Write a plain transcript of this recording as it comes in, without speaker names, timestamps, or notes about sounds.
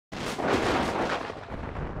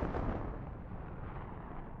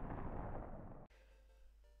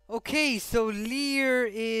Okay, so Lear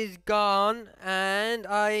is gone, and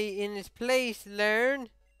I, in his place, learn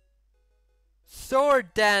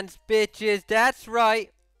Sword Dance, bitches. That's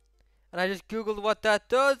right. And I just googled what that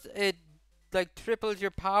does. It like triples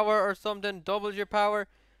your power or something, doubles your power.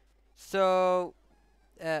 So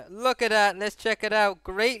look at that. Let's check it out.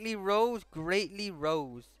 Greatly rose, greatly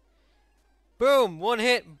rose. Boom, one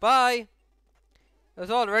hit. Bye. I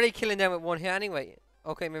was already killing them with one hit anyway.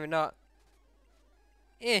 Okay, maybe not.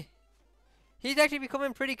 He's actually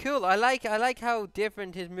becoming pretty cool. I like how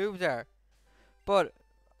different his moves are. But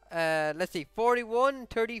let's see, 41,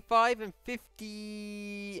 35, and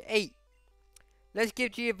 58. Let's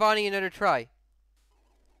give Giovanni another try.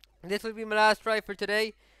 This will be my last try for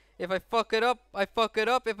today. If I fuck it up, I fuck it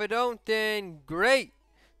up. If I don't, then great.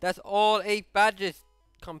 That's all 8 badges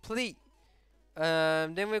complete.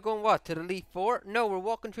 Then we're going what? To the Elite Four? No, we're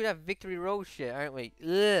walking through that Victory Road shit, aren't we?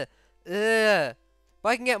 Ugh. Ugh. If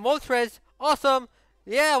I can get Moltres, awesome.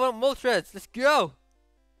 Yeah, I want Moltres. Let's go.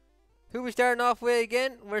 Who are we starting off with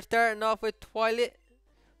again? We're starting off with Twilight.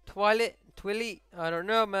 Twilly. I don't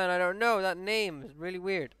know, man. I don't know. That name is really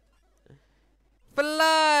weird.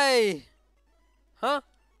 Fly. Huh?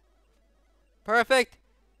 Perfect.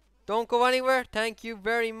 Don't go anywhere. Thank you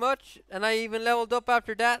very much. And I even leveled up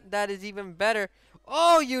after that. That is even better.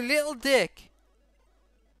 Oh, you little dick.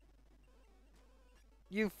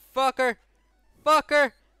 You fucker.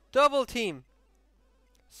 Fucker. Double team.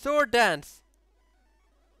 Sword dance.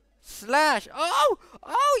 Slash. Oh.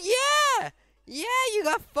 Oh, yeah. Yeah, you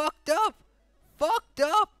got fucked up. Fucked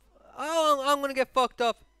up. Oh, I'm gonna get fucked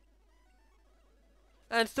up.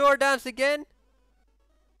 And sword dance again.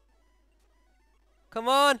 Come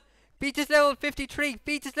on. Beat this level 53.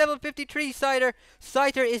 Beat this level 53, Scyther.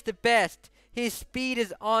 Scyther is the best. His speed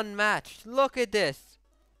is unmatched. Look at this.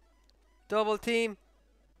 Double team.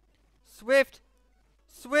 Swift.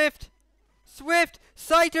 Swift. Swift.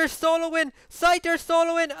 Scyther soloing. Scyther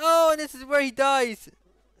soloing. Oh, and this is where he dies.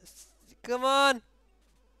 Come on.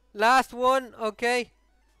 Last one. Okay.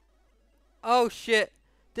 Oh, shit.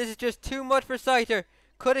 This is just too much for Scyther.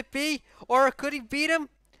 Could it be? Or could he beat him?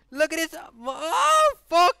 Look at this. Oh,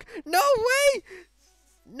 fuck. No way.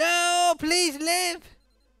 No, please live.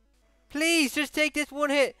 Please, just take this one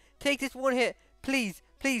hit. Take this one hit. Please,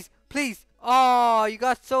 please, please. Oh, you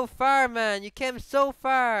got so far, man. You came so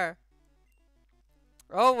far.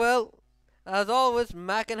 Oh, well. As always,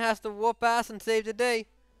 Mackin has to whoop ass and save the day.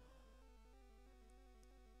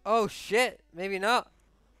 Oh, shit. Maybe not.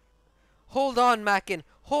 Hold on, Mackin.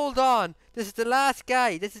 Hold on. This is the last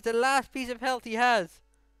guy. This is the last piece of health he has.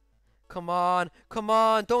 Come on. Come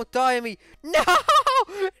on. Don't die on me. No!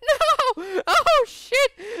 No! Oh,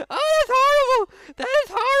 shit! Oh, that's horrible! That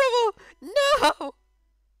is horrible! No!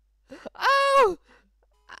 Oh!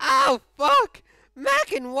 Oh, fuck!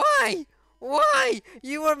 Mackin, why? Why?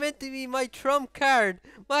 You were meant to be my trump card.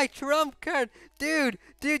 My trump card. Dude,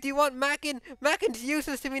 do you want Mackin? Mackin's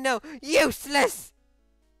useless to me now. Useless!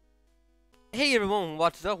 Hey everyone,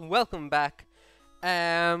 what's up? Welcome back.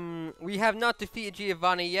 We have not defeated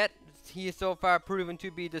Giovanni yet. He is so far proven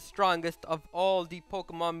to be the strongest of all the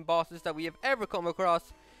Pokemon bosses that we have ever come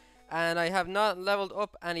across. And I have not leveled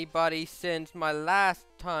up anybody since my last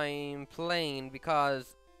time playing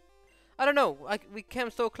because, I don't know, we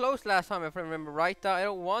came so close last time if I remember right that I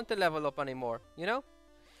don't want to level up anymore, you know?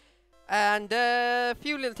 And a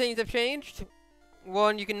few little things have changed.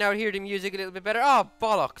 One, you can now hear the music a little bit better. Oh,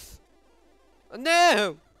 bollocks.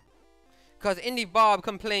 No! Because Indie Bob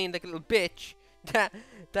complained like a little bitch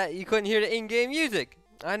that you couldn't hear the in-game music.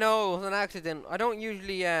 I know, it was an accident. I don't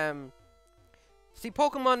usually, see,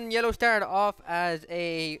 Pokemon Yellow started off as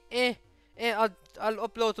a, I'll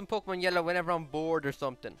upload some Pokemon Yellow whenever I'm bored or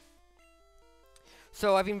something.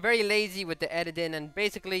 So I've been very lazy with the editing and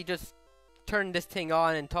basically just turned this thing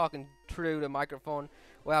on and talking through the microphone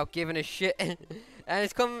without giving a shit. And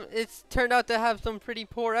it's turned out to have some pretty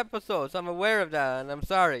poor episodes. I'm aware of that and I'm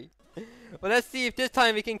sorry. But let's see if this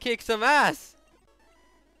time we can kick some ass.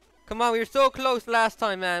 Come on, we were so close last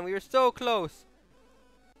time, man. We were so close.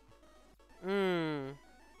 No.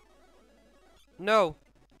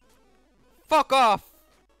 Fuck off.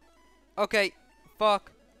 Okay.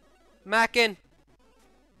 Fuck. Mackin.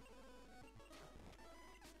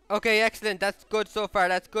 Okay, excellent. That's good so far.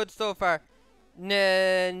 That's good so far.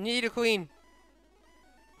 Nidoqueen.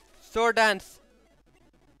 Sword dance.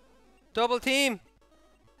 Double team.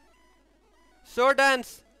 Sword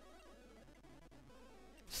dance.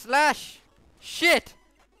 Slash. Shit.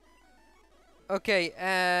 Okay,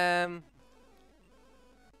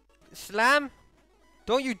 slam.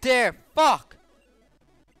 Don't you dare. Fuck.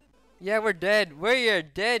 Yeah, we're dead. We are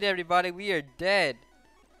dead, everybody. We are dead.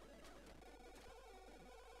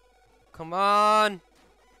 Come on.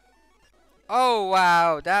 Oh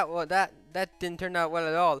wow, that didn't turn out well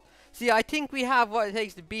at all. See, I think we have what it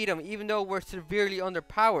takes to beat him, even though we're severely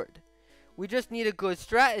underpowered. We just need a good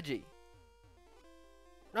strategy.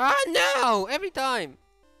 Ah no! Every time.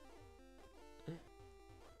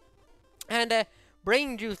 And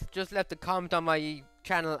Brain Juice just left a comment on my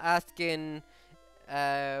channel asking,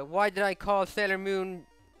 why did I call Sailor Moon?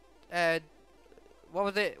 What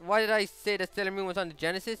was it? Why did I say that Sailor Moon was on the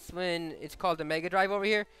Genesis when it's called the Mega Drive over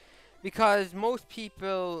here? Because most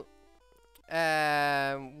people,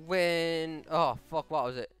 when oh fuck, what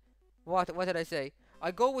was it? What did I say?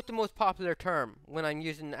 I go with the most popular term when I'm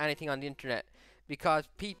using anything on the internet, because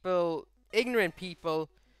people, ignorant people,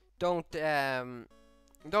 don't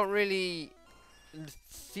really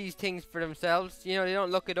see things for themselves. You know, they don't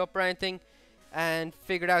look it up or anything, and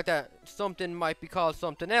figured out that something might be called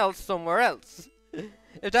something else somewhere else.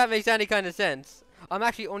 If that makes any kind of sense. I'm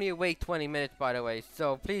actually only awake 20 minutes, by the way,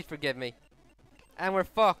 so please forgive me. And we're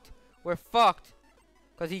fucked. We're fucked.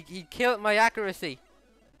 Because he killed my accuracy.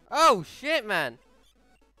 Oh, shit, man.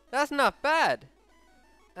 That's not bad.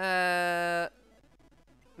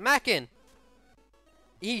 Mackin.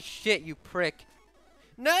 Eat shit, you prick.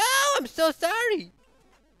 No, I'm so sorry.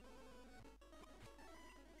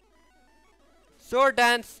 Sword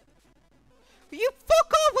dance. Will you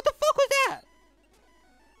fuck off? What the fuck was that?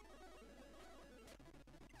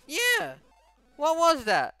 Yeah. What was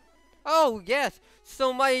that? Oh, yes.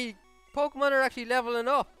 So my Pokemon are actually leveling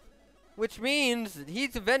up. Which means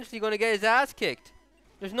he's eventually going to get his ass kicked.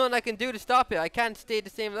 There's nothing I can do to stop it. I can't stay at the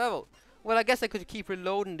same level. Well, I guess I could keep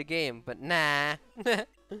reloading the game, but nah.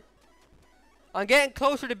 I'm getting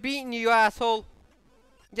closer to beating you, asshole.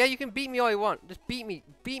 Yeah, you can beat me all you want. Just beat me.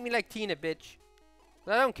 Beat me like Tina, bitch.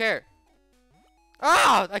 But I don't care.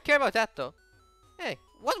 Ah! I care about that, though. Hey,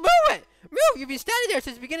 what's moving? Move! You've been standing there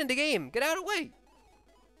since the beginning of the game. Get out of the way.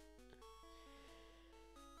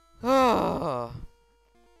 Oh.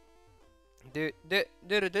 And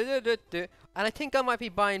I think I might be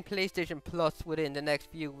buying PlayStation Plus within the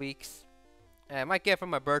next few weeks. I might get it for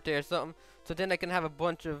my birthday or something. So then I can have a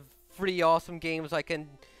bunch of free awesome games I can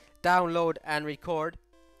download and record.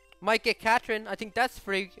 Might get Catherine. I think that's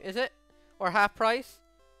free, is it? Or half price?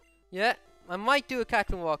 Yeah. I might do a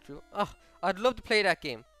Catherine walkthrough. Oh, I'd love to play that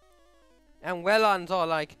game. And Wellon's all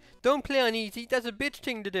like, don't play on easy, that's a bitch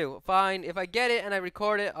thing to do. Fine, if I get it and I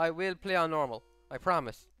record it, I will play on normal. I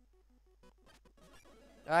promise.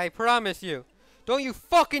 I promise you. Don't you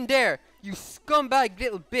fucking dare, you scumbag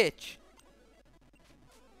little bitch.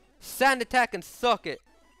 Sand attack and suck it.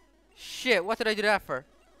 Shit, what did I do that for?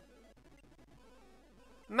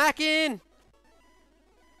 Mackin!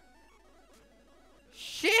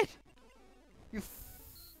 Shit! You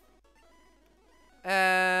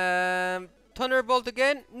Thunderbolt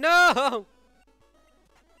again? No!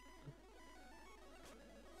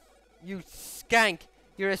 You skank.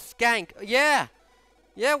 You're a skank. Yeah!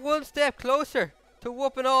 Yeah, one step closer to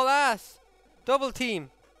whooping all ass. Double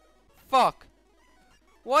team. Fuck.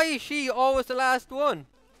 Why is she always the last one?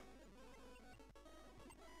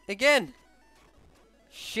 Again.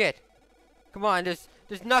 Shit. Come on, just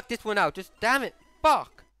knock this one out. Just damn it.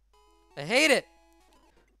 Fuck. I hate it.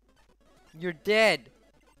 You're dead.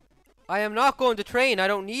 I am not going to train. I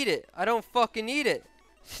don't need it. I don't fucking need it.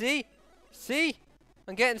 See? See?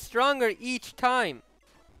 I'm getting stronger each time.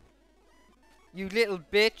 You little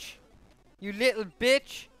bitch. You little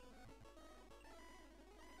bitch.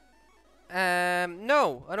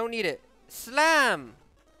 No. I don't need it. Slam.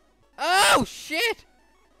 Oh, shit.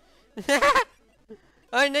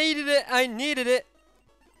 I needed it. I needed it.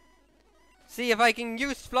 See, if I can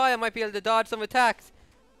use fly, I might be able to dodge some attacks.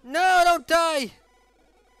 No, don't die.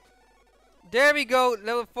 There we go.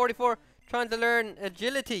 Level 44. Trying to learn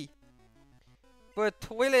agility. But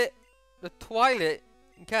the Twilight,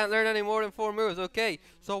 you can't learn any more than 4 moves. Okay,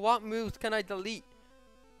 so what moves can I delete?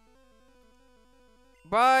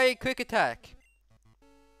 By quick attack.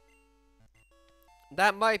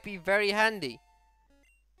 That might be very handy.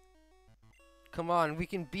 Come on, we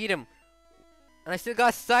can beat him. And I still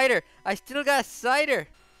got cider. I still got cider.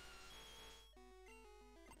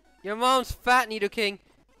 Your mom's fat, Nidoking.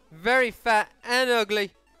 Very fat and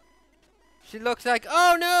ugly. She looks like,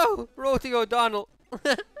 oh no, Rosie O'Donnell.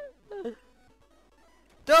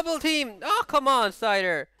 Double team. Oh, come on,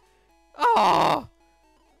 cider. Oh.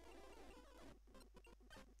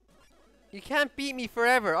 You can't beat me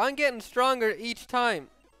forever. I'm getting stronger each time.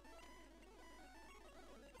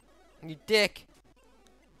 You dick.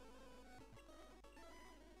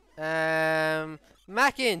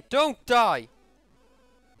 Mackin, don't die.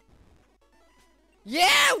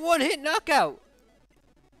 Yeah, one hit knockout.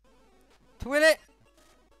 Twill it.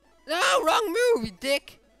 No, wrong move, you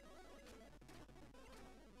dick.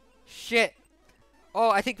 Shit. Oh,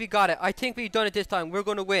 I think we got it. I think we've done it this time. We're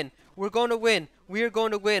going to win. We're going to win. We're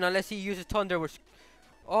going to win unless he uses Thunder.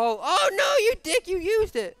 Oh no, you dick. You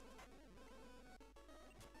used it.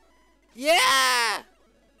 Yeah.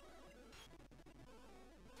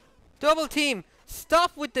 Double team.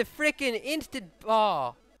 Stop with the freaking instant.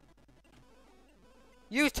 Oh.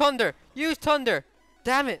 Use Thunder. Use Thunder.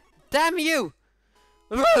 Damn it. Damn you.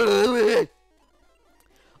 I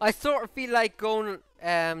sort of feel like going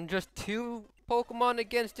just 2 Pokemon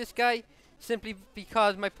against this guy, simply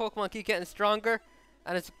because my Pokemon keep getting stronger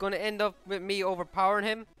and it's going to end up with me overpowering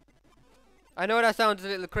him. I know that sounds a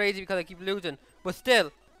little crazy because I keep losing, but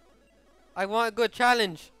still, I want a good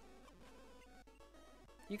challenge.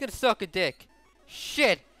 You can suck a dick.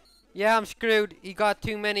 Shit. Yeah, I'm screwed. He got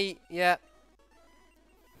too many. Yeah.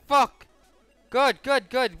 Fuck. Good, good,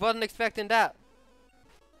 good. Wasn't expecting that.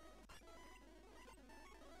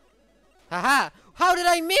 Haha! How did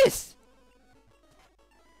I miss?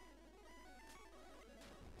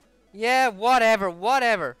 Yeah, whatever,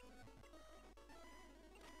 whatever.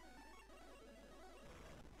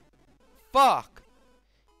 Fuck.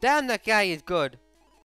 Damn, that guy is good.